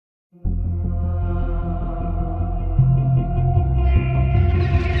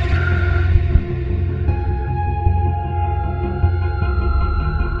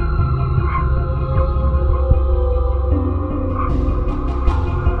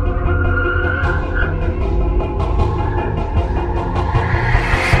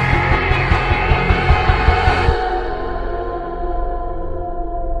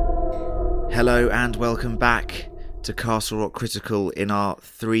welcome back to Castle Rock Critical in our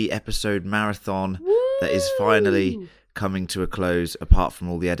 3-episode marathon that is finally coming to a close, apart from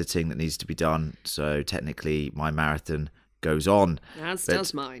all the editing that needs to be done. So technically my marathon goes on. As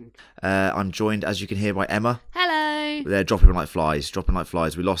does mine. I'm joined, as you can hear, by Emma. Hello. They're dropping like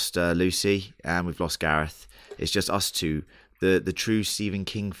flies. We lost Lucy and we've lost Gareth. It's just us two, the true Stephen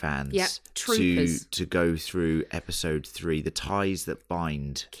King fans. Yep, troopers. To go through episode 3, The Ties That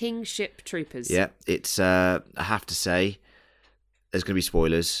Bind. Kingship Troopers. Yeah, it's, I have to say, there's going to be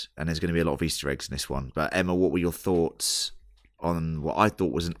spoilers and there's going to be a lot of Easter eggs in this one. But Emma, what were your thoughts on what I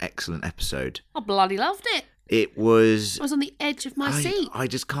thought was an excellent episode? I bloody loved it. It was... I was on the edge of my seat. I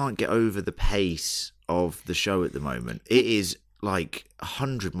just can't get over the pace of the show at the moment. It is like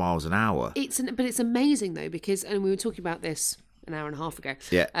 100 miles an hour. But it's amazing though, because, and we were talking about this an hour and a half ago,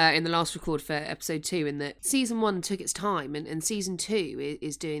 in the last record for episode 2, in that season 1 took its time, and season 2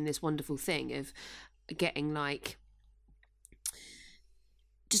 is doing this wonderful thing of getting like,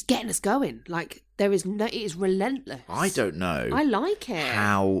 just getting us going. Like, it is relentless. I don't know. I like it.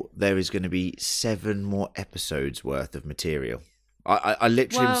 How there is going to be 7 more episodes worth of material. I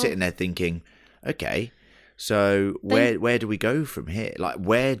literally am sitting there thinking, okay, so where do we go from here? Like,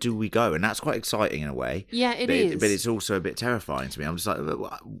 where do we go? And that's quite exciting in a way. Yeah, it is. But it's also a bit terrifying to me. I'm just like,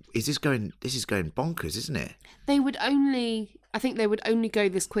 this is going bonkers, isn't it? I think they would only go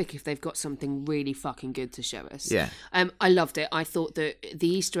this quick if they've got something really fucking good to show us. Yeah. I loved it. I thought that the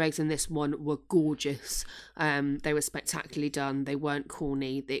Easter eggs in this one were gorgeous. They were spectacularly done. They weren't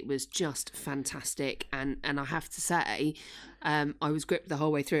corny. It was just fantastic. And I have to say, I was gripped the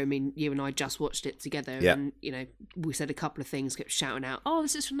whole way through. I mean, you and I just watched it together, and we said a couple of things, kept shouting out, "Oh,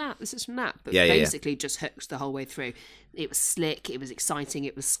 this is from that. This is from that." But basically, just hooked the whole way through. It was slick. It was exciting.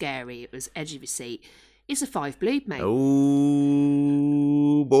 It was scary. It was edge of your seat. It's a 5 bloob, mate.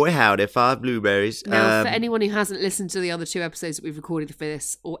 Oh, boy, howdy, 5 blueberries. Now, for anyone who hasn't listened to the other 2 episodes that we've recorded for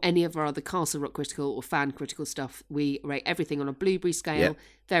this, or any of our other Castle Rock Critical or fan critical stuff, we rate everything on a blueberry scale. Yep.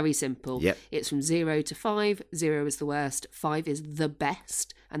 Very simple. Yep. It's from 0 to 5. 0 is the worst. 5 is the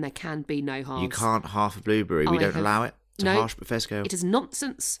best, and there can be no halves. You can't half a blueberry. We don't allow it. It's a harsh but fair scale. It is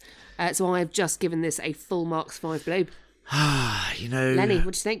nonsense. So I have just given this a full marks 5 bloob. Lenny,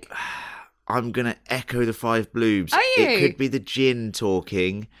 what do you think? I'm going to echo the 5 bloobs. Are you? It could be the gin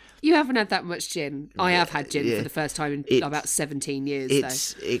talking. You haven't had that much gin. I have had gin for the first time in about 17 years,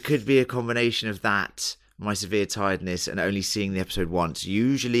 though. It could be a combination of that, my severe tiredness, and only seeing the episode once.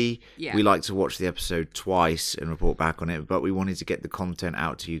 Usually, we like to watch the episode twice and report back on it, but we wanted to get the content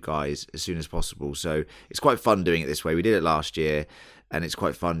out to you guys as soon as possible. So it's quite fun doing it this way. We did it last year, and it's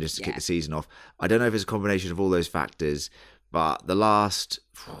quite fun just to kick the season off. I don't know if it's a combination of all those factors, but the last,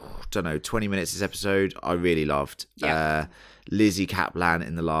 20 minutes of this episode, I really loved. Yeah. Lizzie Kaplan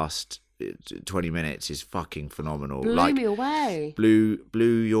in the last 20 minutes is fucking phenomenal. Blew me away. Blew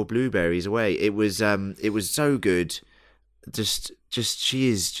your blueberries away. It was so good. Just she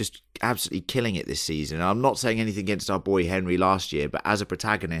is just absolutely killing it this season. I'm not saying anything against our boy Henry last year, but as a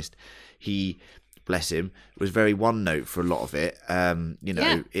protagonist, he, bless him, was very one note for a lot of it. And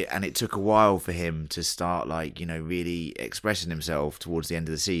it took a while for him to start really expressing himself towards the end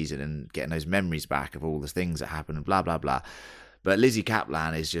of the season and getting those memories back of all the things that happened and blah blah blah. But Lizzie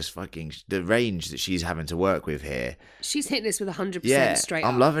Kaplan is just fucking, the range that she's having to work with here. She's hitting this with 100% straight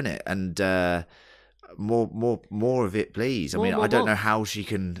up. I'm loving it, and more of it, please. I don't know how she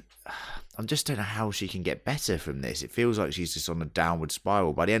can. I just don't know how she can get better from this. It feels like she's just on a downward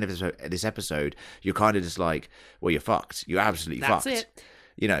spiral. By the end of this episode, you're kind of just like, well, you're fucked. You're absolutely fucked. That's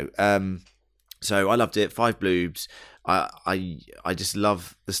it. So I loved it. 5 bloobs. I just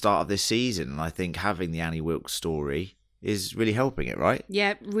love the start of this season, and I think having the Annie Wilkes story is really helping it, right?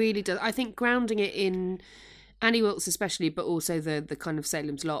 Yeah, it really does. I think grounding it in Annie Wilkes especially, but also the kind of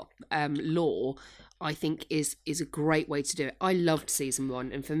Salem's Lot lore, I think is a great way to do it. I loved season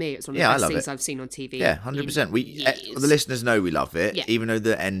 1, and for me, it's one of the best things I've seen on TV. Yeah, 100%. The listeners know we love it, even though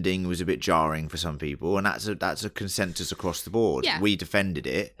the ending was a bit jarring for some people, and that's a consensus across the board. Yeah. We defended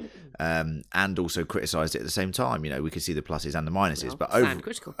it, and also criticised it at the same time. We could see the pluses and the minuses, but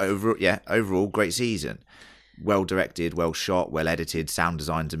overall, great season. Well directed, well shot, well edited. Sound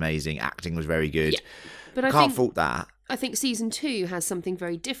design's amazing. Acting was very good. Yeah. But I can't fault that. I think season 2 has something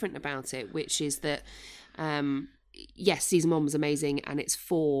very different about it, which is that, yes, season 1 was amazing, and it's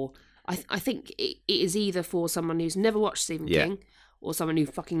for, I think it is either for someone who's never watched Stephen King, or someone who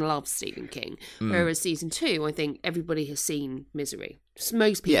fucking loves Stephen King. Whereas season 2, I think everybody has seen Misery.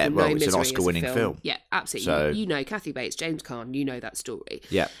 Most people know it's Misery an Oscar-winning as a film. Yeah, absolutely. So- You know Kathy Bates, James Caan, you know that story.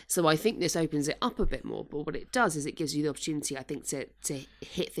 Yeah. So I think this opens it up a bit more. But what it does is it gives you the opportunity, I think, to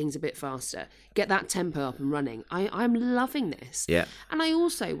hit things a bit faster, get that tempo up and running. I'm loving this. Yeah. And I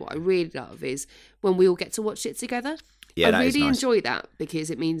also, what I really love is when we all get to watch it together. Yeah, I that is really nice. enjoy that because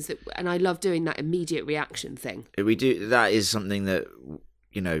it means that, and I love doing that immediate reaction thing. We do. That is something that,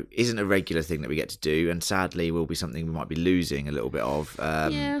 you know, isn't a regular thing that we get to do, and sadly will be something we might be losing a little bit of.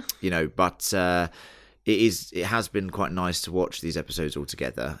 Yeah. You know, but it has been quite nice to watch these episodes all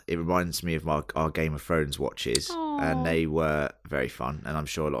together. It reminds me of our Game of Thrones watches, and they were very fun. And I'm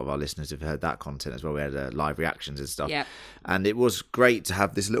sure a lot of our listeners have heard that content as well. We had live reactions and stuff. Yeah. And it was great to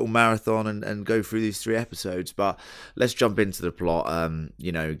have this little marathon and go through these 3 episodes. But let's jump into the plot,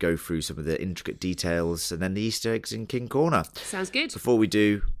 you know, go through some of the intricate details and then the Easter eggs in King Corner. Sounds good. Before we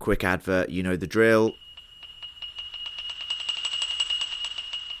do, quick advert, you know the drill.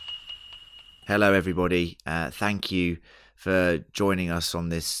 Hello, everybody. Thank you for joining us on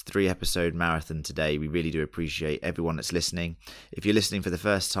this 3-episode marathon today. We really do appreciate everyone that's listening. If you're listening for the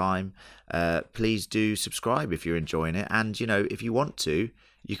first time, please do subscribe if you're enjoying it. And, you know, if you want to,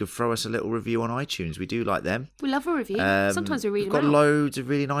 you can throw us a little review on iTunes. We do like them. We love a review. Sometimes we read We've them got out. loads of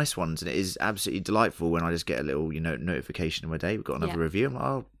really nice ones, and it is absolutely delightful when I just get a little, you know, notification in my day. We've got another review. I'm like,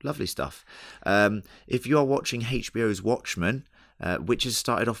 oh, lovely stuff. If you are watching HBO's Watchmen, which has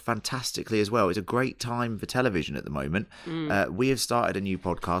started off fantastically as well. It's a great time for television at the moment. We have started a new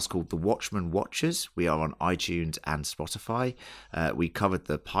podcast called The Watchmen Watchers. We are on iTunes and Spotify. We covered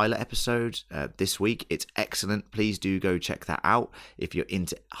the pilot episode this week. It's excellent. Please do go check that out. If you're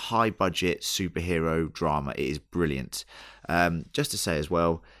into high-budget superhero drama, it is brilliant. Just to say as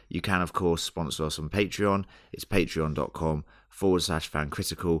well, you can, of course, sponsor us on Patreon. It's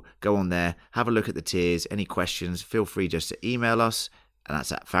patreon.com/fancritical. Go on there, have a look at the tiers. Any questions, feel free just to email us. And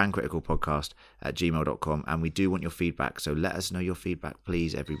that's at fancriticalpodcast@gmail.com. And we do want your feedback, so let us know your feedback,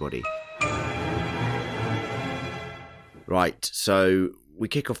 please, everybody. Right, so we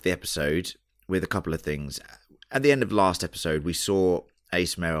kick off the episode with a couple of things. At the end of last episode, we saw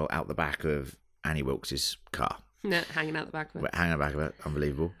Ace Merrill out the back of Annie Wilkes' car. No, hanging out the back of it. Hanging out the back of it,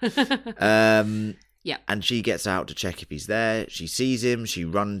 unbelievable. Yeah. And she gets out to check if he's there. She sees him. She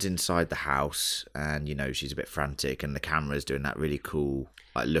runs inside the house, and you know she's a bit frantic. And the camera's doing that really cool,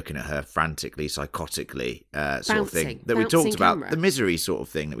 like looking at her frantically, psychotically, sort of thing that we talked about. Camera. The Misery sort of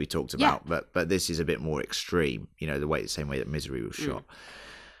thing that we talked about, Yeah. but this is a bit more extreme. You know, same way that Misery was shot.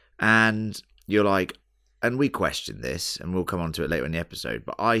 And you're like, and we questioned this, and we'll come on to it later in the episode.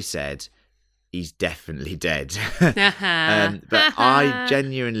 But I said he's definitely dead. But I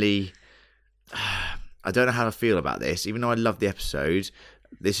genuinely. I don't know how I feel about this. Even though I love the episode,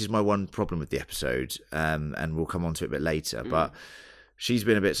 this is my one problem with the episode, and we'll come on to it a bit later. But she's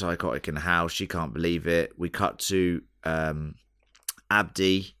been a bit psychotic in the house. She can't believe it. We cut to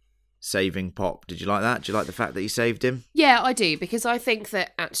Abdi saving Pop. Did you like that? Do you like the fact that he saved him? Yeah, I do, because I think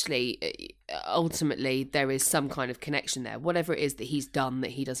that actually, ultimately, there is some kind of connection there. Whatever it is that he's done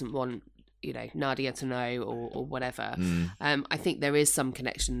that he doesn't want, you know, Nadia to know or whatever. I think there is some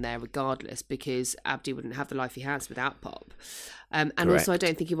connection there regardless, because Abdi wouldn't have the life he has without Pop. And also I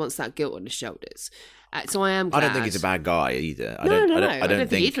don't think he wants that guilt on his shoulders. So I am glad. I don't think he's a bad guy either. No. I don't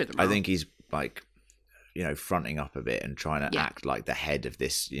think either of them I are. think he's like, you know, fronting up a bit and trying to act like the head of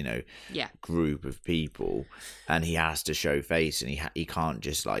this, you know, group of people, and he has to show face, and he can't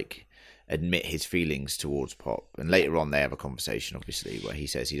just like admit his feelings towards Pop. And later on they have a conversation, obviously, where he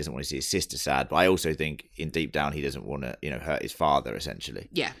says he doesn't want to see his sister sad, but I also think in deep down he doesn't want to, you know, hurt his father, essentially.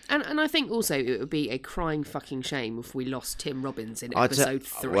 Yeah, and I think also it would be a crying fucking shame if we lost Tim Robbins in episode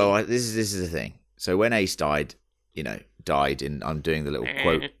 3. Well, this is the thing. So when Ace died, you know, I'm doing the little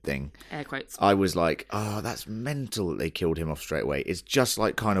quote thing. Air quotes. I was like, oh, that's mental that they killed him off straight away. It's just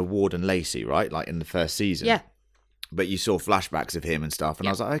like kind of Ward and Lacey, right? Like in the first season. Yeah. But you saw flashbacks of him and stuff, and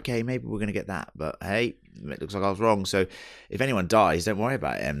I was like, okay, maybe we're going to get that. But hey, it looks like I was wrong. So if anyone dies, don't worry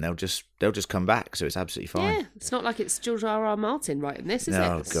about him. They'll just come back, so it's absolutely fine. Yeah, it's not like it's George R.R. Martin writing this, is it?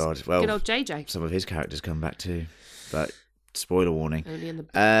 Oh, It's God. Well, good old JJ. Some of his characters come back too. But spoiler warning. Only in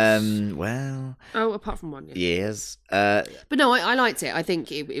the Well, apart from one. Yeah. yes. But no, I liked it. I think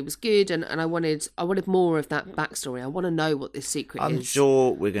it was good, and I wanted more of that backstory. I want to know what this secret is. I'm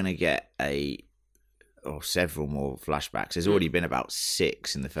sure we're going to get several more flashbacks. There's already been about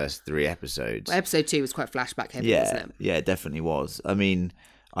 6 in the first 3 episodes. Well, episode 2 was quite flashback heavy, wasn't it? Yeah, it definitely was. I mean,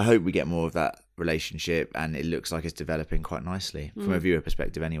 I hope we get more of that relationship, and it looks like it's developing quite nicely from a viewer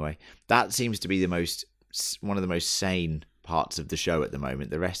perspective anyway. That seems to be one of the most sane parts of the show at the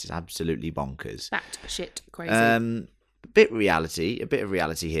moment. The rest is absolutely bonkers. Shit crazy. A bit of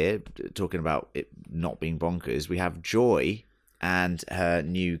reality here. Talking about it not being bonkers, we have Joy and her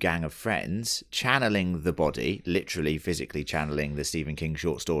new gang of friends channeling The Body, literally physically channeling the Stephen King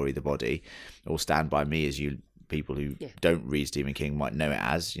short story The Body, or Stand By Me, as you people who don't read Stephen King might know it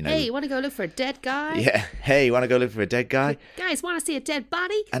as. You know, hey, you want to go look for a dead guy? Yeah, hey, you want to go look for a dead guy? Guys, want to see a dead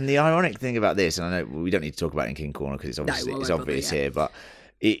body? And the ironic thing about this, and I know we don't need to talk about it in King Corner because it's obvious here, but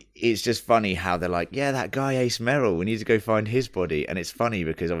it's just funny how they're like, yeah, that guy Ace Merrill, we need to go find his body. And it's funny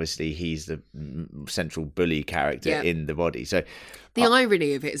because obviously he's the central bully character in The Body. So the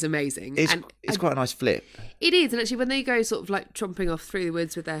irony of it is amazing. It's quite a nice flip. It is. And actually, when they go sort of like tromping off through the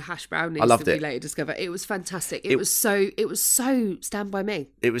woods with their hash brownies, I loved that it. we later discover, it was fantastic. It was so Stand By Me.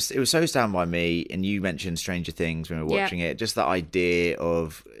 It was so Stand By Me, and you mentioned Stranger Things when we were watching it. Just that idea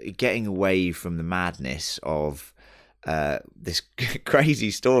of getting away from the madness of this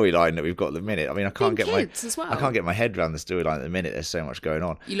crazy storyline that we've got at the minute. I mean, I can't get my head around the storyline at the minute. There's so much going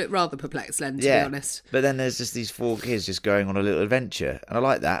on. You look rather perplexed, Len, to be honest. But then there's just these 4 kids just going on a little adventure, and I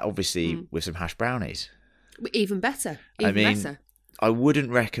like that. Obviously, with some hash brownies. Even better. Better. I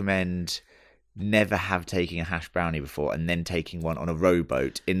wouldn't recommend never have taken a hash brownie before and then taking one on a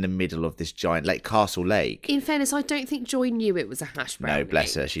rowboat in the middle of this giant lake, Castle Lake. In fairness, I don't think Joy knew it was a hash brownie. No,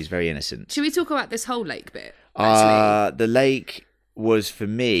 bless her. She's very innocent. Should we talk about this whole lake bit? The lake was, for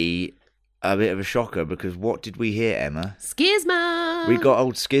me, a bit of a shocker because what did we hear, Emma? Schisma! We got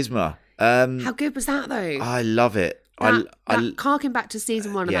old Schisma. How good was that, though? I love it. That harking back to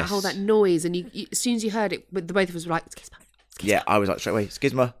season 1 and yes. that noise, and you, as soon as you heard it, the both of us were like, Schisma. Yeah, I was like, straight away,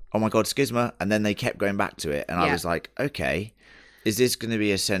 Schisma. Oh my God, Schisma. And then they kept going back to it. And I was like, okay, is this going to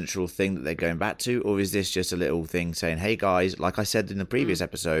be a central thing that they're going back to? Or is this just a little thing saying, hey guys, like I said in the previous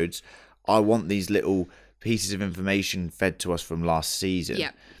episodes, I want these little pieces of information fed to us from last season.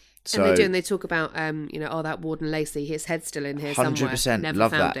 Yeah. So, and they do, and they talk about, that Warden Lacey, his head's still in here 100% somewhere. Never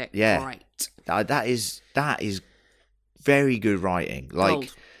love found that. it. Yeah. Right. That is very good writing. Like,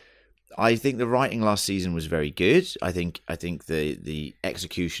 Gold. I think the writing last season was very good. I think the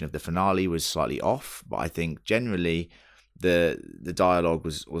execution of the finale was slightly off, but I think generally the dialogue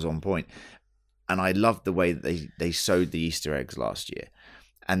was on point. And I loved the way that they sowed the Easter eggs last year.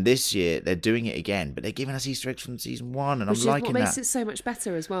 And this year they're doing it again, but they're giving us Easter eggs from season 1, and I'm liking that. Which is what makes it so much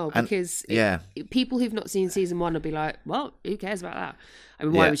better as well, and, because people who've not seen season 1 will be like, well, who cares about that? I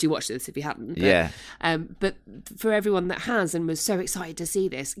mean, why would you watch this if you hadn't? But, but for everyone that has and was so excited to see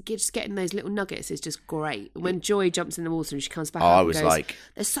this, just getting those little nuggets is just great. When Joy jumps in the water and she comes back up and goes, like,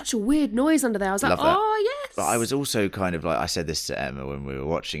 there's such a weird noise under there. I was like, oh, yes. But I was also kind of like, I said this to Emma when we were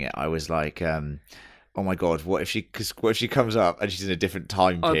watching it, I was like, oh my God, what if she comes up and she's in a different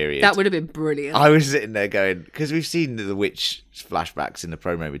time period? That would have been brilliant. I was sitting there going, because we've seen the witch flashbacks in the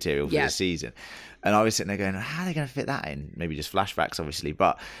promo material for this season. And I was sitting there going, how are they going to fit that in? Maybe just flashbacks, obviously.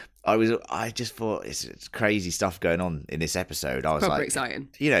 But I just thought it's crazy stuff going on in this episode. I was proper like, exciting.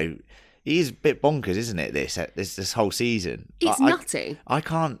 It is a bit bonkers, isn't it? This whole season. It's nutty. I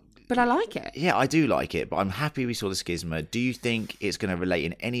can't. But I like it. Yeah, I do like it. But I'm happy we saw the Schisma. Do you think it's going to relate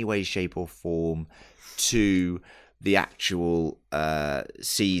in any way, shape, or form to the actual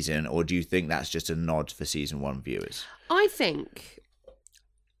season, or do you think that's just a nod for season 1 viewers? I think,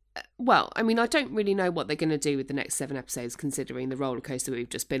 well, I mean, I don't really know what they're going to do with the next 7 episodes, considering the roller coaster we've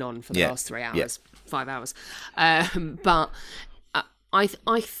just been on for the last 3 hours, 5 hours. But I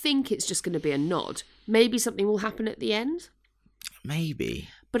think it's just going to be a nod. Maybe something will happen at the end. Maybe.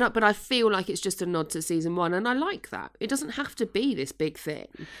 But I feel like it's just a nod to season 1, and I like that. It doesn't have to be this big thing.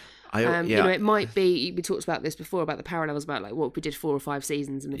 It might be, we talked about this before, about the parallels, about like what we did 4 or 5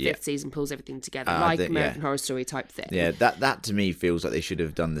 seasons and the 5th season pulls everything together, like American Horror Story type thing. Yeah, that to me feels like they should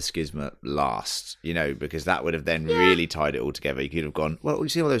have done the Schisma last, because that would have then really tied it all together. You could have gone, well, you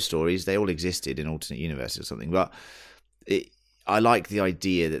see all those stories, they all existed in alternate universes or something, but I like the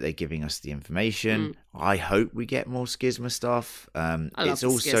idea that they're giving us the information. I hope we get more Schisma stuff. It's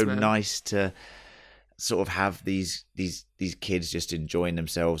also nice to sort of have these kids just enjoying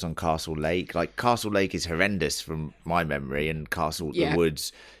themselves on Castle Lake. Like, Castle Lake is horrendous from my memory, and the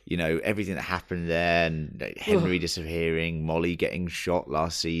Woods, everything that happened there, and Henry disappearing, Molly getting shot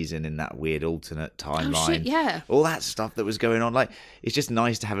last season in that weird alternate timeline. All that stuff that was going on. Like, it's just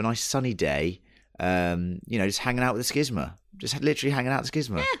nice to have a nice sunny day, just hanging out with the Schisma. Just literally hanging out with the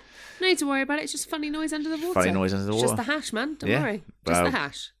Schisma. Yeah, no need to worry about it. It's just funny noise under the water. It's just the hash, man. Don't worry. Just the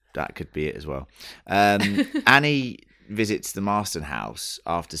hash. That could be it as well. Annie visits the Marston house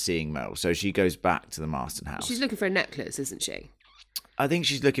after seeing Mel, so she goes back to the Marston house. She's looking for a necklace, isn't she? I think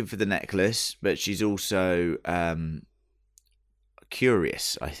she's looking for the necklace, but she's also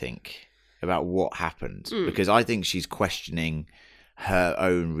curious, I think, about what happened, Hmm. because I think she's questioning her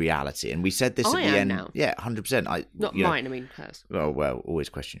own reality. And we said this I at the am end. now. Yeah, 100%. Not you know, mine, I mean hers. well, always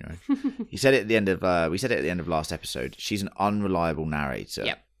question your own. You said it at the end of. We said it at the end of last episode. She's an unreliable narrator.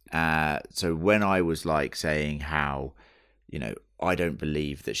 Yep. So when I was like saying how, I don't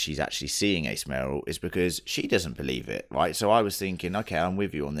believe that she's actually seeing Ace Merrill, is because she doesn't believe it, right? So I was thinking, okay, I'm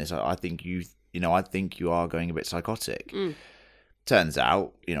with you on this. I think I think you are going a bit psychotic. Turns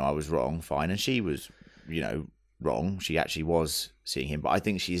out, I was wrong. Fine, and she was, wrong. She actually was seeing him, but I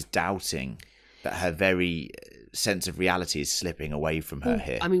think she's doubting that her very sense of reality is slipping away from her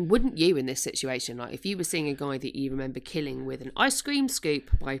here. I mean, wouldn't you in this situation? Like, if you were seeing a guy that you remember killing with an ice cream scoop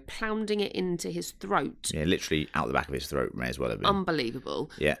by pounding it into his throat, Yeah, literally out the back of his throat, may as well have been.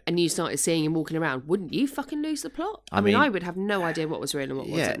 unbelievable. Yeah. And you started seeing him walking around, wouldn't you fucking lose the plot? I mean, mean- I would have no idea what was real and what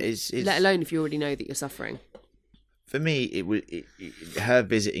Yeah, wasn't. it's Let alone if you already know that you're suffering. for me, her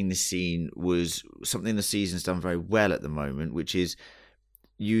visiting the scene was something the season's done very well at the moment, which is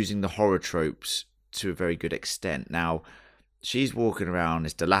using the horror tropes to a very good extent. Now, she's walking around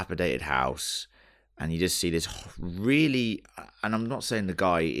this dilapidated house, and you just see this really, and I'm not saying the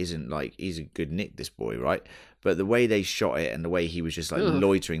guy isn't like, he's a good Nick, this boy, right? But the way they shot it and the way he was just like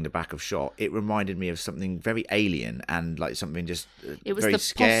loitering the back of shot, it reminded me of something very alien and like something just It was very the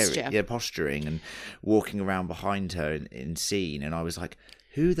scary. posture. Yeah, posturing and walking around behind her in scene. And I was like,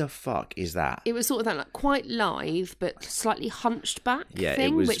 who the fuck is that? It was sort of that like quite lithe but slightly hunched back Yeah, it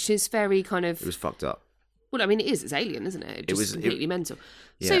thing, was- which is very kind of. It was fucked up. Well, I mean, it is. It's alien, isn't it? It was completely mental.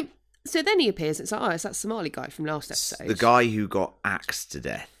 Yeah. So then he appears. It's like, oh, it's that Somali guy from last episode. The guy who got axed to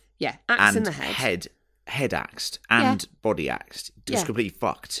death. Yeah, axe in And the head. head axed and body axed. Just Yeah. completely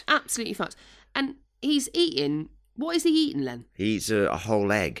fucked. Absolutely fucked. And he's eating. What is he eating, Len? He eats a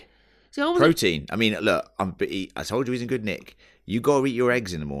whole egg. So I wasn't- Protein. I mean, look, I told you he's in good nick. You got to eat your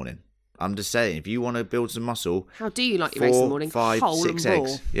eggs in the morning. I'm just saying, if you want to build some muscle, How do you like your eggs in the 4, morning? 5, Whole 6 and raw.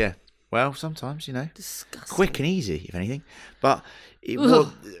 eggs. Yeah. Well, sometimes, Disgusting. quick and easy, if anything. But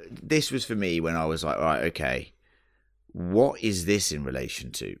this was for me when I was like, right, okay, what is this in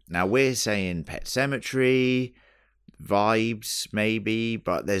relation to? Now, we're saying Pet Cemetery, vibes, maybe,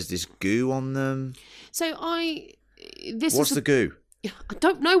 but there's this goo on them. So This What's is the goo? I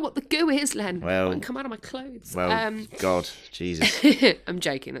don't know what the goo is, Len. Well- I can come out of my clothes. Well, God, Jesus. I'm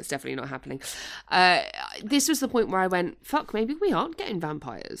joking. That's definitely not happening. This was the point where I went, fuck, maybe we aren't getting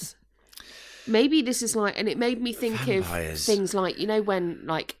vampires. Maybe this is like, and it made me think Vampires. of things like, when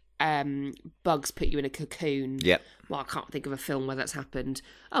like bugs put you in a cocoon. Yep. Well, I can't think of a film where that's happened.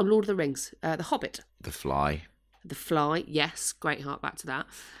 Oh, Lord of the Rings, The Hobbit. The Fly. The Fly, yes, great heart back to that.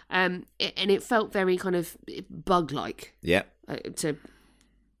 And it felt very kind of bug-like Yep.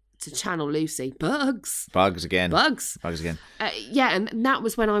 To channel Lucy. Bugs. Bugs again. Bugs. Bugs again. Yeah, and that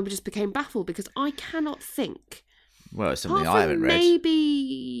was when I just became baffled because I cannot think. Well, it's something Apart I from haven't read.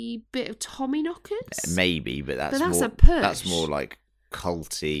 maybe a bit of Tommy Knockers. Maybe, but that's that's more. a push. That's more like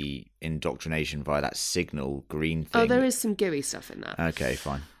culty indoctrination via that signal green thing. Oh, there is some gooey stuff in that. Okay,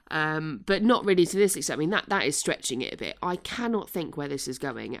 fine. But not really to this extent. I mean, that is stretching it a bit. I cannot think where this is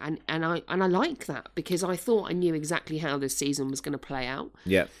going, and I like that because I thought I knew exactly how this season was going to play out.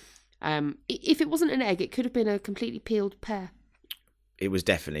 Yep. If it wasn't an egg, it could have been a completely peeled pear. It was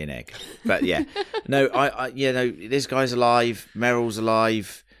definitely an egg, but yeah, no, this guy's alive. Meryl's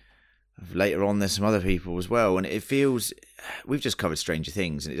alive. Later on, there's some other people as well, and it feels we've just covered Stranger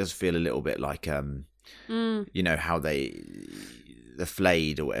Things, and it does feel a little bit like how the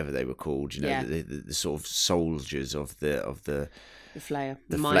Flayed or whatever they were called, Yeah. the sort of soldiers of the The Flayer,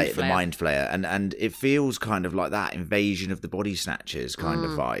 the Mind Flayer, the Mind Flayer, and it feels kind of like that Invasion of the Body Snatchers kind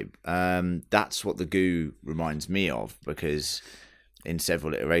of vibe. That's what the goo reminds me of because in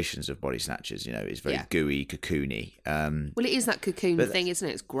several iterations of Body Snatchers, it's very gooey, cocoony. Well, it is that cocoon thing, isn't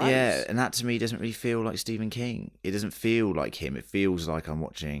it? It's gross. Yeah, and that to me doesn't really feel like Stephen King. It doesn't feel like him. It feels like I'm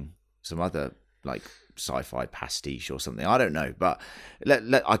watching some other like sci-fi pastiche or something. I don't know, but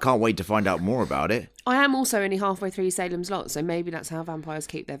I can't wait to find out more about it. I am also only halfway through Salem's Lot, so maybe that's how vampires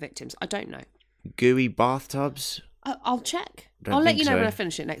keep their victims. I don't know. Gooey bathtubs. I'll check. Don't I'll let think you know so. when I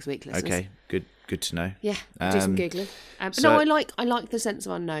finish it next week, listeners. Okay, good to know. Yeah, I'll do some googling. But so- no, I like the sense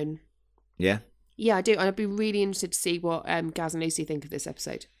of unknown. Yeah, Yeah, I do. I'd be really interested to see what Gaz and Lucy think of this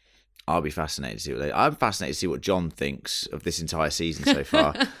episode. I'll be fascinated to see I'm fascinated to see what John thinks of this entire season so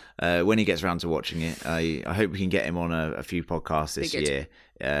far. When he gets around to watching it, I hope we can get him on a few podcasts this Be good.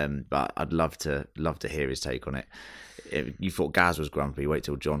 year. But I'd love to hear his take on it. If you thought Gaz was grumpy, wait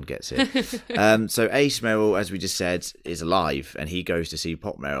till John gets here. So Ace Merrill, as we just said, is alive, and he goes to see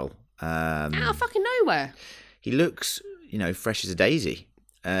Pop Merrill. Out of fucking nowhere. He looks, fresh as a daisy.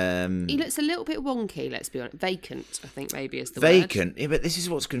 He looks a little bit wonky, let's be honest. Vacant, I think maybe is the word. Vacant. Yeah, but this is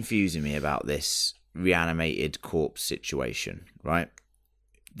what's confusing me about this reanimated corpse situation, right?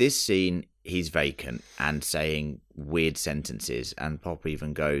 This scene, he's vacant and saying weird sentences, and Pop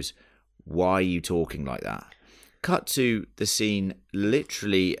even goes, "Why are you talking like that?" Cut to the scene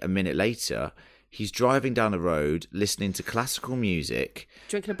literally a minute later. He's driving down the road, listening to classical music,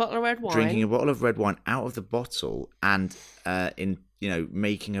 drinking a bottle of red wine out of the bottle, and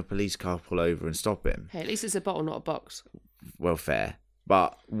making a police car pull over and stop him. Hey, at least it's a bottle, not a box. Well, fair.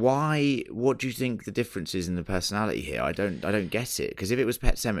 But why? What do you think the difference is in the personality here? I don't get it. Because if it was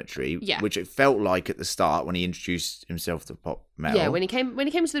Pet Sematary, which it felt like at the start when he introduced himself to Pop Metal, yeah, when he came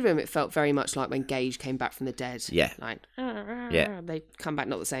into the room, it felt very much like when Gage came back from the dead. Yeah, like yeah, they come back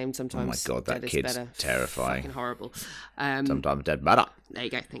not the same sometimes. Oh my god, that kid's terrifying. Fucking horrible. Sometimes dead better. There you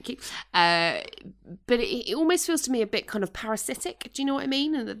go, thank you. But it almost feels to me a bit kind of parasitic. Do you know what I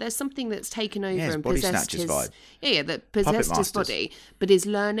mean? And that there's something that's taken over and possessed his vibe. Yeah, that possessed his body, but is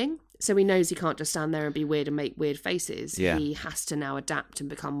learning. So he knows he can't just stand there and be weird and make weird faces. Yeah. He has to now adapt and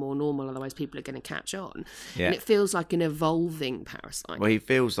become more normal, otherwise people are going to catch on. Yeah. And it feels like an evolving parasite. Well, he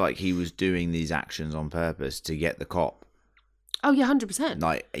feels like he was doing these actions on purpose to get the cop. Oh yeah, 100%.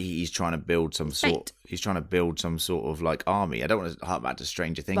 Like he's trying to build some sort. He's trying to build some sort of like army. I don't want to hark back to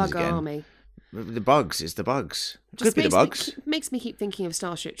Stranger Things Bug again. army. The bugs. It's the bugs. Just Could be the bugs. Makes me keep thinking of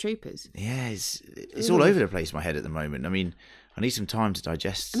Starship Troopers. Yeah, it's all over the place in my head at the moment. I mean, I need some time to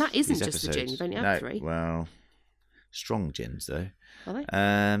digest. And that isn't these just episodes. the gin. You've only had 3. Well, strong gins though. Are they?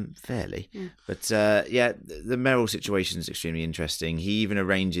 Fairly. But yeah, the Merrill situation is extremely interesting. He even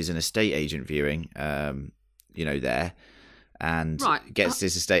arranges an estate agent viewing. There. And gets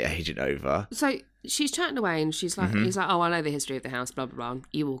this estate agent over. So she's chatting away, and she's like, he's like, "Oh, I know the history of the house, blah blah blah."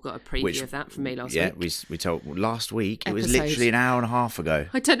 You all got a preview of that from me last week. Yeah, we told last week. Episode. It was literally an hour and a half ago.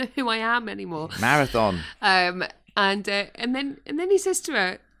 I don't know who I am anymore. Marathon. And then he says to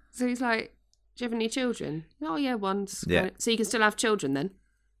her, so he's like, "Do you have any children?" "Oh yeah, one." Yeah. So you can still have children then?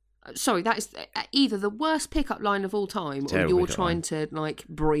 Sorry, that is either the worst pickup line of all time, or you're trying to like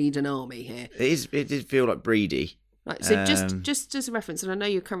breed an army here. It did feel like breedy. Right, so just as a reference, and I know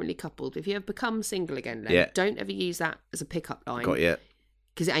you're currently coupled, if you ever become single again, then don't ever use that as a pickup line. Got you.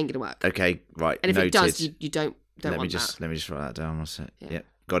 Because it ain't going to work. Okay, right. And if noted. it does, you don't let want me just, that. Let me just write that down. One sec. Yeah. Yep,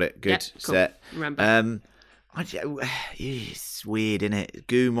 got it. Good. Yep, cool. Set. Remember. It's weird, isn't it?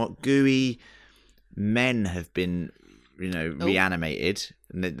 Gooey men have been, reanimated.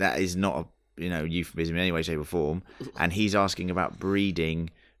 And that is not a, euphemism in any way, shape or form. And he's asking about breeding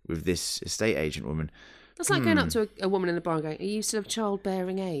with this estate agent woman. That's like going up to a woman in the bar and going, "Are you still of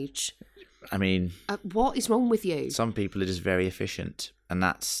childbearing age?" I mean, what is wrong with you? Some people are just very efficient, and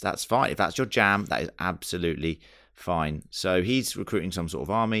that's fine. If that's your jam, that is absolutely fine. So he's recruiting some sort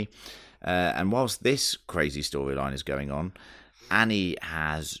of army, and whilst this crazy storyline is going on, Annie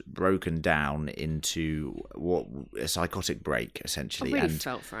has broken down into a psychotic break, essentially. I really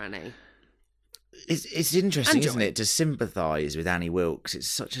felt for Annie. It's interesting, isn't it, to sympathise with Annie Wilkes? It's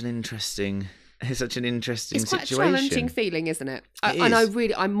such an interesting. It's such an interesting situation. It's quite a challenging feeling, isn't it? And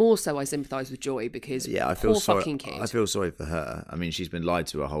I sympathise with Joy because I feel fucking kid. I feel sorry for her. I mean, she's been lied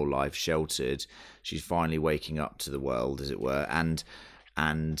to her whole life, sheltered. She's finally waking up to the world, as it were, and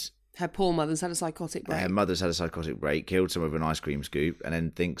her poor mother's had a psychotic break. Her mother's had a psychotic break, killed someone with an ice cream scoop, and then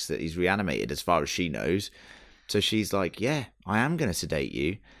thinks that he's reanimated, as far as she knows. So she's like, "Yeah, I am going to sedate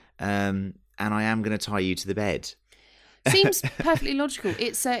you, and I am going to tie you to the bed." Seems perfectly logical.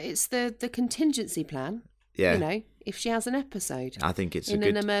 It's the contingency plan. Yeah. If she has an episode. I think it's an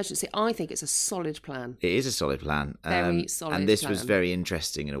emergency. I think it's a solid plan. It is a solid plan. Very solid and this plan. was very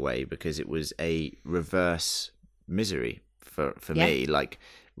interesting in a way because it was a reverse Misery for me. Like,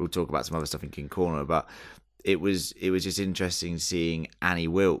 we'll talk about some other stuff in King Corner, but it was just interesting seeing Annie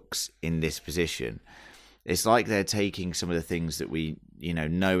Wilkes in this position. It's like they're taking some of the things that we,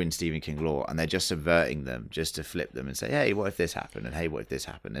 know in Stephen King lore, and they're just subverting them, just to flip them and say, "Hey, what if this happened?" And "Hey, what if this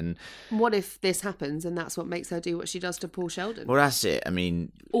happened?" And what if this happens, and that's what makes her do what she does to Paul Sheldon? Well, that's it. I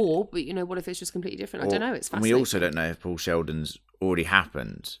mean, but what if it's just completely different? I don't know. It's fascinating. And we also don't know if Paul Sheldon's already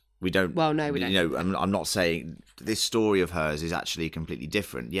happened. We don't. Well, no, we don't. I'm not saying this story of hers is actually completely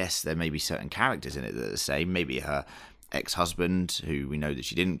different. Yes, there may be certain characters in it that are the same. Maybe her ex-husband, who we know that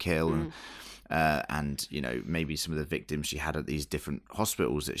she didn't kill. And maybe some of the victims she had at these different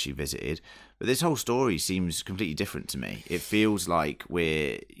hospitals that she visited. But this whole story seems completely different to me. It feels like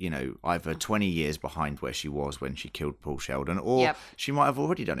we're, either 20 years behind where she was when she killed Paul Sheldon, or she might have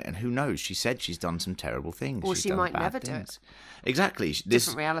already done it. And who knows? She said she's done some terrible things. Or she might never do it. Exactly.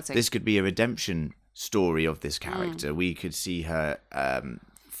 Different reality. This could be a redemption story of this character. We could see her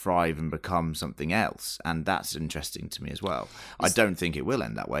thrive and become something else, and that's interesting to me as well. I don't think it will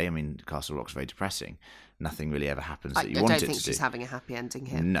end that way. I mean, Castle Rock's very depressing. Nothing really ever happens that you want it to do. I don't think she's having a happy ending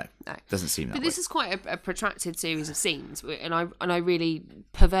here. No, doesn't seem that way. But this is quite a protracted series of scenes, and I really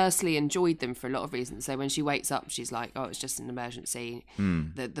perversely enjoyed them for a lot of reasons. So when she wakes up, she's like, "Oh, it's just an emergency.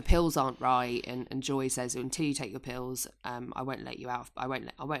 The pills aren't right," and Joy says, "Until you take your pills, I won't let you out. I won't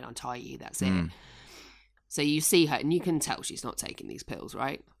untie you. That's it." So you see her, and you can tell she's not taking these pills,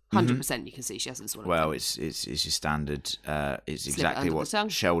 right? 100%. You can see she hasn't swallowed. Well, it's your standard. It's exactly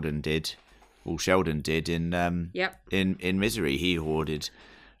what Sheldon did. Well, Sheldon did in Misery. He hoarded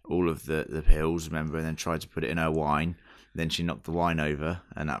all of the pills, remember, and then tried to put it in her wine. Then she knocked the wine over,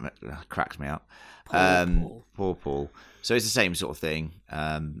 and that cracked me up. Poor Paul. So it's the same sort of thing.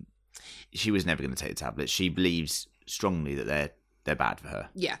 She was never going to take the tablets. She believes strongly that they're bad for her.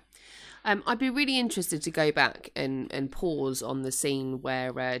 Yeah. I'd be really interested to go back and pause on the scene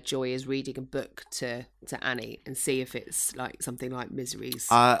where Joy is reading a book to Annie and see if it's like something like Misery's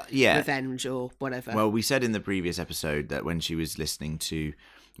Revenge or whatever. Well, we said in the previous episode that when she was listening to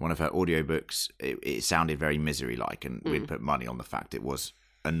one of her audiobooks, it sounded very Misery-like, and we'd put money on the fact it was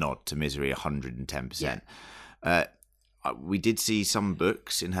a nod to Misery 110%. Yeah. We did see some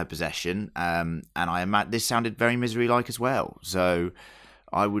books in her possession, and I imagine this sounded very Misery-like as well. So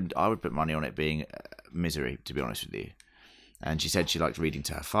I would put money on it being Misery, to be honest with you. And she said she liked reading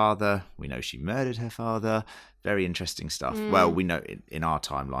to her father. We know she murdered her father. Very interesting stuff. Well, we know in our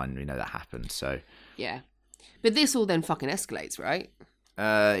timeline, we know that happened. So yeah, but this all then fucking escalates, right?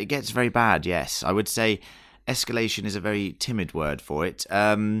 It gets very bad. Yes, I would say escalation is a very timid word for it.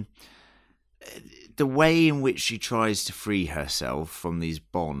 The way in which she tries to free herself from these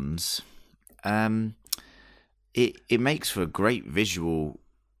bonds, it makes for a great visual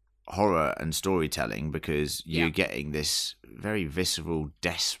horror and storytelling, because you're getting this very visceral,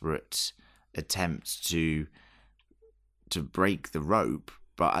 desperate attempt to break the rope,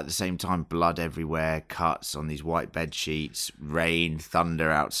 but at the same time, blood everywhere, cuts on these white bed sheets, rain,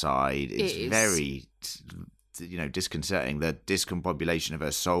 thunder outside. It's very, disconcerting. The discombobulation of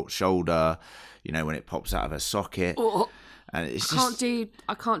her shoulder, when it pops out of her socket, and it's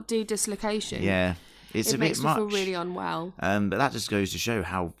I can't do dislocation. Yeah. It makes me feel really unwell. But that just goes to show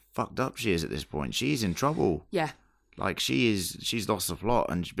how fucked up she is at this point. She's in trouble. Yeah. Like she's lost the plot,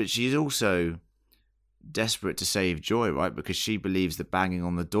 but she's also desperate to save Joy, right? Because she believes that banging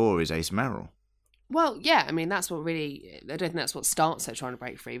on the door is Ace Merrill. Well, yeah. I mean, that's what really. I don't think that's what starts her trying to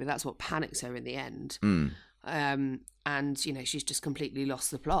break free, but that's what panics her in the end. And she's just completely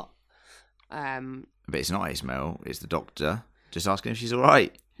lost the plot. But it's not Ace Merrill. It's the doctor just asking if she's all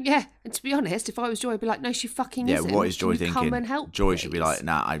right. Yeah, and to be honest, if I was Joy, I'd be like, no, she fucking isn't. Yeah, what is Joy thinking? Come and help, Joy please? Should be like,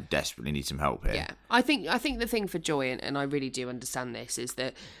 nah, I desperately need some help here. Yeah, I think the thing for Joy, and I really do understand this, is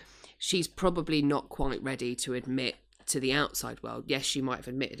that she's probably not quite ready to admit to the outside world. Yes, she might have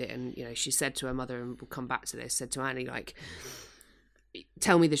admitted it, and she said to her mother, and we'll come back to this, said to Annie, like,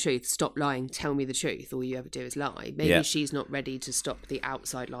 tell me the truth, stop lying, tell me the truth, all you ever do is lie. Maybe she's not ready to stop the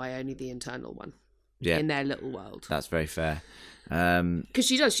outside lie, only the internal one. Yeah, in their little world. That's very fair. Because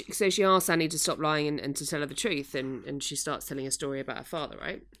she does. So she asks Annie to stop lying and to tell her the truth, and she starts telling a story about her father,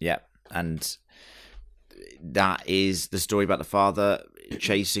 right? Yeah, and that is the story about the father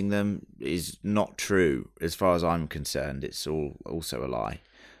chasing them is not true as far as I'm concerned. It's also a lie.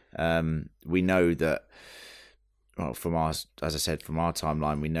 We know that. Well, from our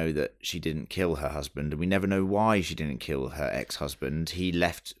timeline, we know that she didn't kill her husband, and we never know why she didn't kill her ex-husband. He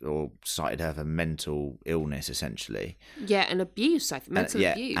left or cited her for mental illness, essentially. Yeah, and abuse. I think mental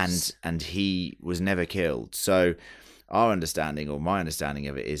abuse. And he was never killed. So, our understanding, or my understanding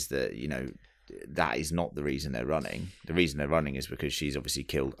of it, is that that is not the reason they're running. The reason they're running is because she's obviously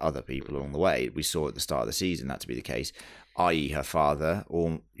killed other people along the way. We saw at the start of the season that to be the case, i.e. her father,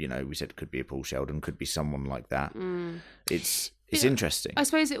 or, we said it could be a Paul Sheldon, could be someone like that. It's interesting. I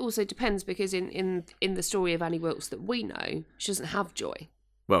suppose it also depends, because in the story of Annie Wilkes that we know, she doesn't have Joy.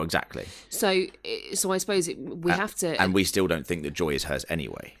 Well, exactly. So I suppose we have to... And we still don't think that Joy is hers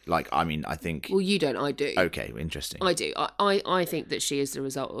anyway. Like, I mean, I think... Well, you don't, I do. Okay, interesting. I do. I think that she is the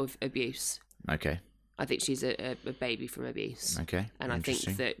result of abuse. Okay. I think she's a baby from abuse. Okay. And I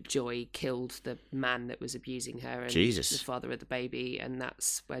think that Joy killed the man that was abusing her, and Jesus. The father of the baby, and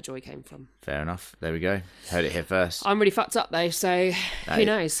that's where Joy came from. Fair enough. There we go. Heard it here first. I'm really fucked up though, so who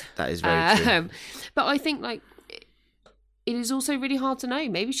knows? That is very true. But I think it is also really hard to know.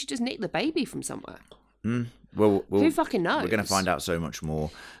 Maybe she just nicked the baby from somewhere. Well, Who fucking knows? We're going to find out so much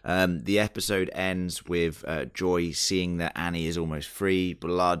more. The episode ends with Joy seeing that Annie is almost free,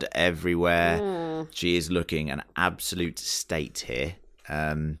 blood everywhere. She is looking an absolute state here.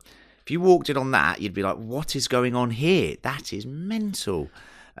 If you walked in on that, you'd be like, what is going on here? That is mental.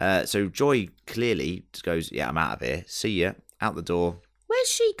 So Joy clearly just goes, yeah, I'm out of here. See ya. Out the door. Where's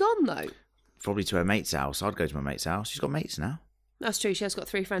she gone, though? Probably to her mate's house. I'd go to my mate's house. She's got mates now. That's true. She has got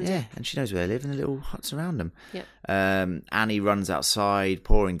 3 friends. Yeah, and she knows where they live and the little huts around them. Yeah. Annie runs outside,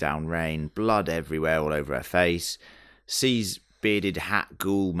 pouring down rain, blood everywhere all over her face. Sees bearded hat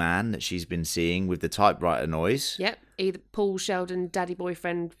ghoul man that she's been seeing with the typewriter noise. Yep. Either Paul Sheldon, daddy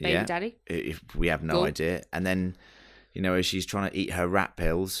boyfriend, baby daddy. If we have no idea. And then, as she's trying to eat her rat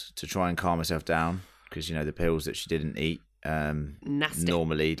pills to try and calm herself down, because, the pills that she didn't eat, Nasty.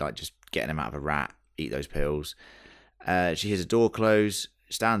 normally, like just getting them out of a rat, eat those pills. She hears a door close,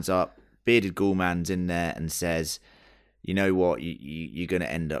 stands up, bearded ghoul man's in there and says, you know what, you're going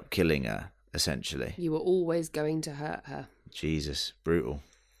to end up killing her, essentially. You were always going to hurt her. Jesus, brutal.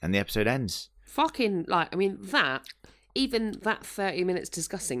 And the episode ends. Fucking, even that 30 minutes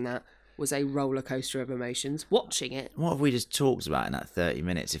discussing that was a roller coaster of emotions. Watching it. What have we just talked about in that 30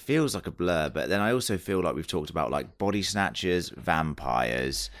 minutes? It feels like a blur, but then I also feel like we've talked about like body snatchers,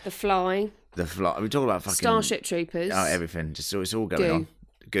 vampires. The Fly. We talked about fucking Starship Troopers. Oh, everything. Just it's all going on.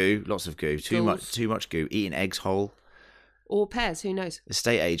 Goo, lots of goo. Too much goo. Eating eggs whole. Or pairs, who knows?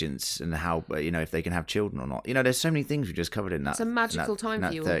 Estate agents and how if they can have children or not. There's so many things we just covered in that. It's a magical time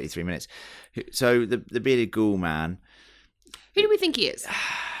for you. 33 minutes. So the bearded ghoul man. Who do we think he is?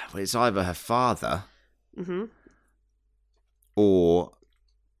 Well, it's either her father or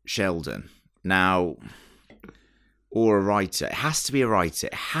Sheldon. Now, or a writer. It has to be a writer.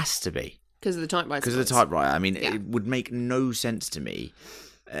 It has to be. Because of the typewriter. Because of the typewriter. I mean, it would make no sense to me.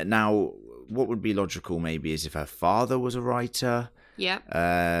 Now, what would be logical maybe is if her father was a writer. Yeah.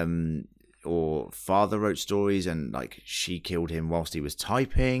 Or father wrote stories and like she killed him whilst he was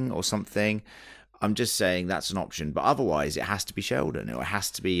typing or something. I'm just saying that's an option. But otherwise, it has to be Sheldon or it has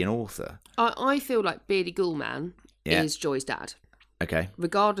to be an author. I feel like Beardy Ghoulman is Joy's dad. Okay.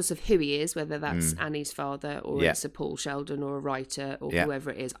 Regardless of who he is, whether that's Annie's father or it's a Paul Sheldon or a writer or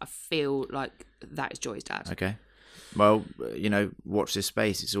whoever it is, I feel like that is Joy's dad. Okay. Well, watch this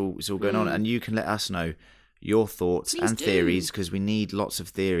space. It's all going on. And you can let us know your thoughts and theories because we need lots of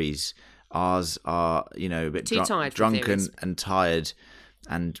theories. Ours are, a bit drunken and tired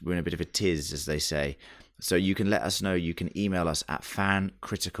and we're in a bit of a tiz, as they say. So you can let us know. You can email us at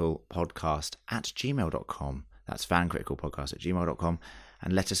fancriticalpodcast@gmail.com. That's fancriticalpodcast@gmail.com.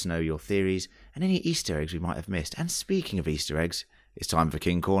 And let us know your theories and any Easter eggs we might have missed. And speaking of Easter eggs, it's time for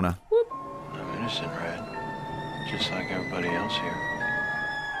King Corner. I'm innocent, Red. Just like everybody else here.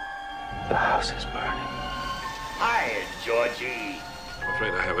 The house is burning. Hi, Georgie. I'm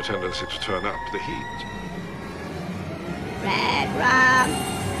afraid I have a tendency to turn up the heat. Red rum!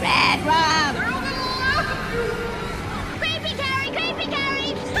 Red rum! Creepy Carrie! Creepy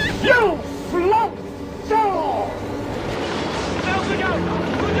Carrie! You float dog!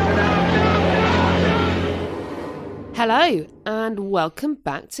 Hello, and welcome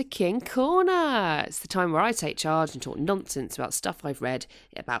back to King Corner. It's the time where I take charge and talk nonsense about stuff I've read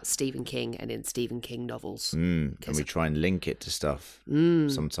about Stephen King and in Stephen King novels. And we try and link it to stuff.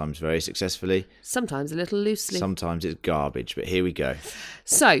 Sometimes very successfully. Sometimes a little loosely. Sometimes it's garbage, but here we go.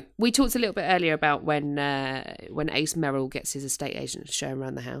 So, we talked a little bit earlier about when Ace Merrill gets his estate agent to show him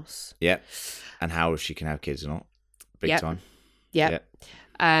around the house. Yep. And how she can have kids or not. Big time. Yep.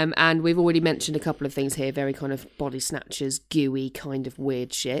 And we've already mentioned a couple of things here, very kind of body snatchers, gooey kind of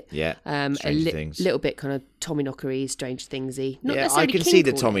weird shit. Yeah, things. Little bit kind of Tommyknocker-y, Stranger Things-y. Not I necessarily can King see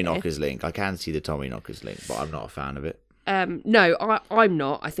the Corner Tommyknockers link. I can see the Tommyknockers link, but I'm not a fan of it. No, I'm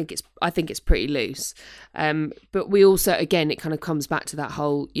not. I think it's pretty loose. But we also, again, it kind of comes back to that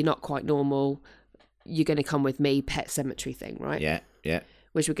whole "you're not quite normal, you're going to come with me" Pet Sematary thing, right? Yeah.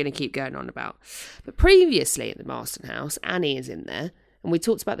 Which we're going to keep going on about. But previously at the Marston house, Annie is in there. And we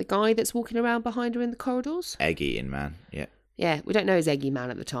talked about the guy that's walking around behind her in the corridors. Egg-eating man, yeah. Yeah, we don't know his Eggy man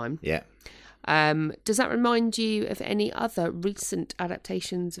at the time. Yeah. Does that remind you of any other recent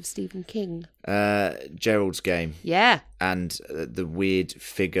adaptations of Stephen King? Gerald's Game. Yeah. And the weird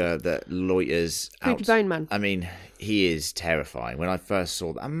figure that loiters out. Creepy Bone Man. I mean, he is terrifying. When I first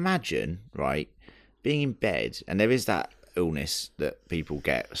saw that, imagine, right, being in bed, and there is that illness that people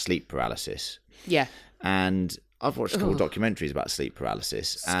get, sleep paralysis. Yeah. And I've watched a couple of documentaries about sleep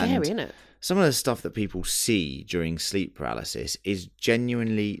paralysis. Scary, and isn't it? Some of the stuff that people see during sleep paralysis is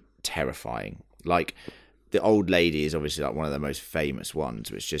genuinely terrifying. Like, the old lady is obviously like one of the most famous ones.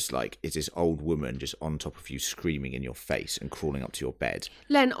 It's just like, it's this old woman just on top of you screaming in your face and crawling up to your bed.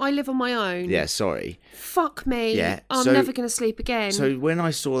 Len, I live on my own. Yeah, sorry. Fuck me. Yeah, I'm so- never going to sleep again. So when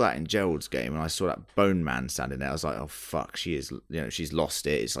I saw that in Gerald's game and I saw that Bone Man standing there, I was like, oh fuck, she is, she's lost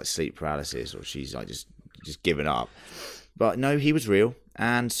it. It's like sleep paralysis, or she's like just given up. But no, he was real,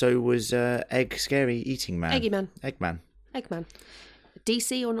 and so was Egg Scary Eating Man. Eggy Man. Eggman.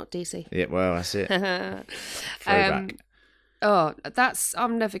 DC or not DC? Yeah, well, that's it. Throwback.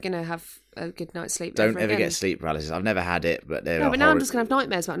 I'm never going to have a good night's sleep. Don't ever again. get sleep paralysis. I've never had it, but No, but now I'm just going to have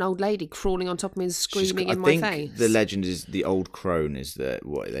nightmares about an old lady crawling on top of me and screaming in my face. I think the legend is the old crone is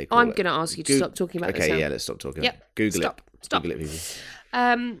what they call it. I'm going to ask you to stop talking about this now. Okay, yeah, let's stop talking. Yep. Google Stop. it. Stop. Google it,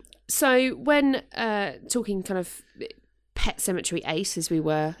 people. So when talking kind of Pet Cemetery Ace, as we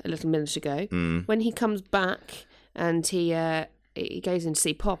were a little minute ago, when he comes back and he goes in to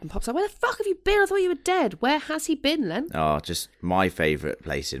see Pop, and Pop's like, where the fuck have you been? I thought you were dead. Where has he been, Len? Oh, just my favourite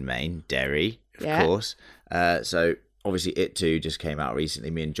place in Maine, Derry, of course. So obviously It Too just came out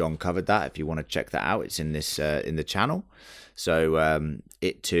recently. Me and John covered that. If you want to check that out, it's in this in the channel. So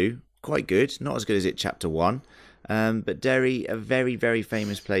It Too, quite good. Not as good as It Chapter 1. But Derry, a very, very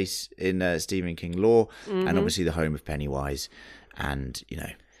famous place in Stephen King lore, and obviously the home of Pennywise, and,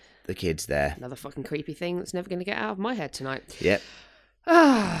 the kids there. Another fucking creepy thing that's never going to get out of my head tonight. Yep.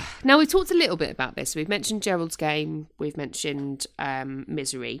 Now, we've talked a little bit about this. We've mentioned Gerald's game. We've mentioned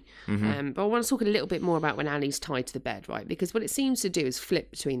Misery. But I want to talk a little bit more about when Annie's tied to the bed, right? Because what it seems to do is flip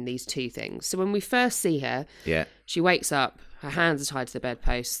between these two things. So when we first see her, she wakes up, her hands are tied to the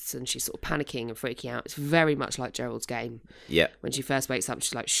bedposts, and she's sort of panicking and freaking out. It's very much like Gerald's game. Yeah. When she first wakes up,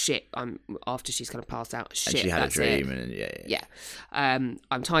 she's like, shit, after she's kind of passed out, shit, And she had a that's dream, it. and Yeah.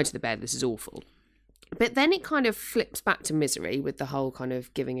 I'm tied to the bed, this is awful. But then it kind of flips back to Misery with the whole kind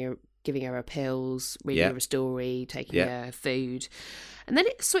of giving her her pills, reading her a story, taking her food. And then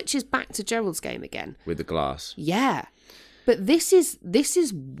it switches back to Gerald's game again. with the glass. Yeah. But this is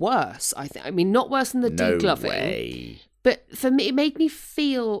worse, I think. I mean, not worse than the degloving. No way. But for me, it made me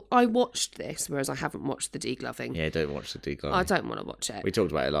feel I watched this, whereas I haven't watched the degloving. Yeah, don't watch the decline. I don't want to watch it. We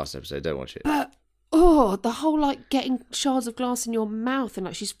talked about it last episode. Don't watch it. But the whole like getting shards of glass in your mouth and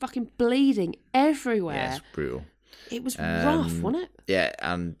like she's fucking bleeding everywhere. Yeah, it's brutal. It was rough, wasn't it? Yeah,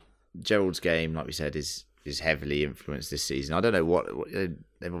 and Gerald's game, like we said, is heavily influenced this season. I don't know what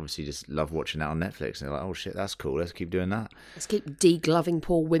they've obviously just loved watching that on Netflix, and they're like, oh shit, that's cool. Let's keep doing that. Let's keep degloving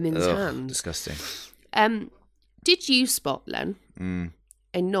poor women's hands. Disgusting. Did you spot, Len,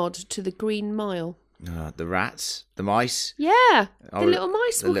 a nod to the Green Mile? The rats, the mice. Yeah, the little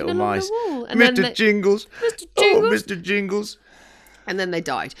mice walking along the wall. And Mr. Jingles. Mr. Jingles. Oh, Mr. Jingles. And then they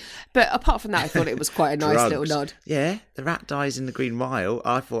died. But apart from that, I thought it was quite a nice little nod. Yeah, the rat dies in the Green Mile.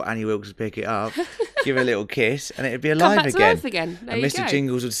 I thought Annie Wilkes would pick it up, give it a little kiss, and it'd be alive back to again. Earth again. There And you Mr. go.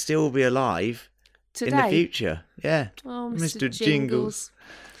 Jingles would still be alive in the Today. future. Yeah. Oh, Mr. Jingles.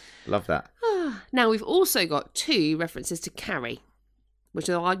 Love that. Now, we've also got 2 references to Carrie, which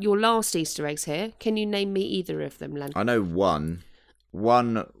are your last Easter eggs here. Can you name me either of them, Len? I know one.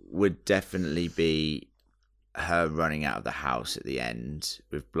 One would definitely be her running out of the house at the end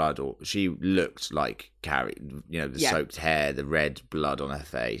with blood. Or she looked like Carrie, the soaked hair, the red blood on her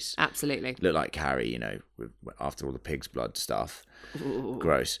face. Absolutely. Looked like Carrie, after all the pig's blood stuff. Ooh.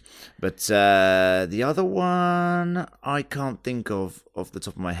 Gross. But the other one I can't think of off the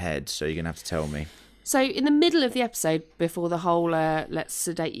top of my head, so you're going to have to tell me. So in the middle of the episode, before the whole let's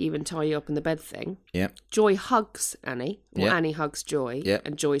sedate you and tie you up in the bed thing, Joy hugs Annie, or Annie hugs Joy,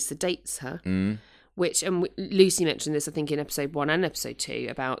 and Joy sedates her. Which, and Lucy mentioned this, I think, in episode 1 and episode 2,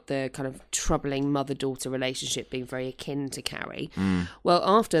 about the kind of troubling mother-daughter relationship being very akin to Carrie. Well,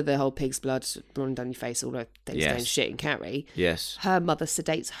 after the whole pig's blood running down your face, all the things going shit in Carrie, her mother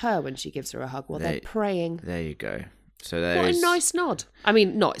sedates her when she gives her a hug while they're praying. There you go. So what a nice nod. I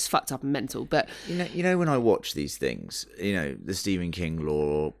mean, not it's fucked up and mental, but you know when I watch these things, the Stephen King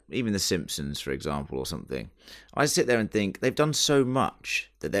lore, or even The Simpsons, for example, or something, I sit there and think they've done so much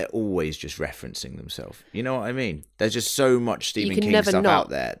that they're always just referencing themselves. You know what I mean? There's just so much Stephen King stuff out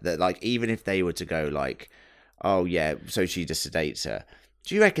there that, like, even if they were to go like, oh yeah, so she just sedates her.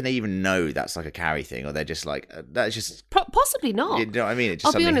 Do you reckon they even know that's like a Carrie thing, or they're just like that's just possibly not? You know what I mean? It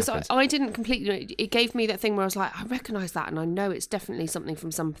just I'll be honest, I didn't completely. It gave me that thing where I was like, I recognise that, and I know it's definitely something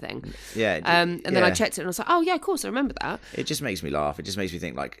from something. Yeah. And then I checked it, and I was like, oh yeah, of course, I remember that. It just makes me laugh. It just makes me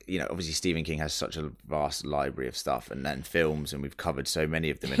think, like, obviously Stephen King has such a vast library of stuff and then films, and we've covered so many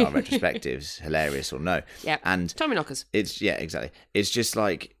of them in our retrospectives, hilarious or no. Yeah. And Tommy Knockers. Exactly. It's just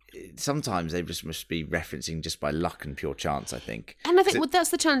like, sometimes they just must be referencing just by luck and pure chance, I think. And I think that's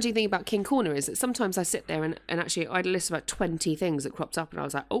the challenging thing about King Corner is that sometimes I sit there and actually I had a list of about 20 things that cropped up and I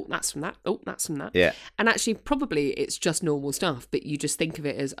was like, oh, that's from that. Oh, that's from that. Yeah. And actually probably it's just normal stuff, but you just think of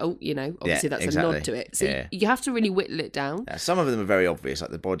it as, oh, you know, obviously that's exactly. a nod to it. So you have to really whittle it down. Yeah, some of them are very obvious,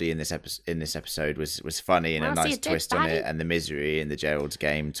 like the body in this episode was funny and a nice twist on it, and the misery and the Gerald's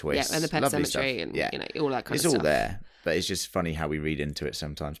Game twist. Yeah, and the Pet Lovely Cemetery stuff. and you know, all that kind of stuff. It's all there. But it's just funny how we read into it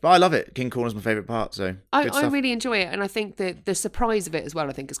sometimes. But I love it. King Corner's my favourite part. So I really enjoy it, and I think the surprise of it as well,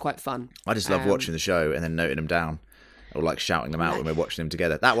 I think, is quite fun. I just love watching the show and then noting them down, or like shouting them out when we're watching them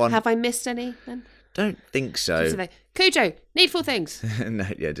together. That one. Have I missed any then? Don't think so. Cujo, Needful Things. No,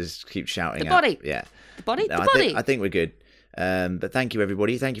 yeah, just keep shouting. The body. Yeah. The body. No, the body. I think we're good. But thank you,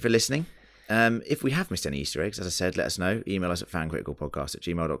 everybody. Thank you for listening. If we have missed any Easter eggs, as I said, let us know. Email us at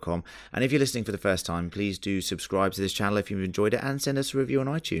fancriticalpodcast@gmail.com. And if you're listening for the first time, please do subscribe to this channel if you've enjoyed it and send us a review on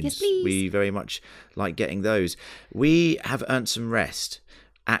iTunes. Yes, please. We very much like getting those. We have earned some rest.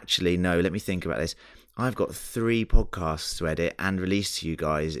 Actually, no, let me think about this. I've got 3 podcasts to edit and release to you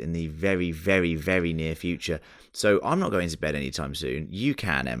guys in the very, very, very near future. So I'm not going to bed anytime soon. You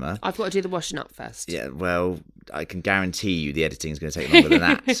can, Emma. I've got to do the washing up first. Yeah, well, I can guarantee you the editing is going to take longer than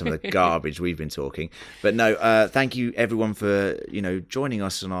that. Some of the garbage we've been talking. But no, thank you everyone for, joining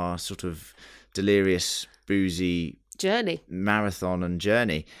us on our sort of delirious, boozy journey, marathon and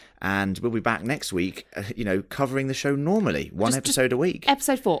journey. And we'll be back next week, covering the show normally. One episode a week.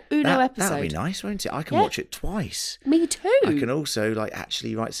 Episode 4, episode. That'll be nice, won't it? I can watch it twice. Me too. I can also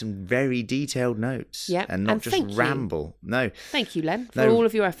actually write some very detailed notes and not just ramble. No. Thank you, Len, for all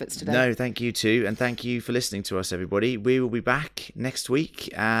of your efforts today. No, thank you too. And thank you for listening to us, everybody. We will be back next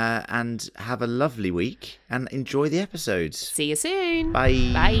week and have a lovely week and enjoy the episodes. See you soon.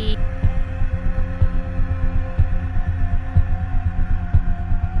 Bye. Bye.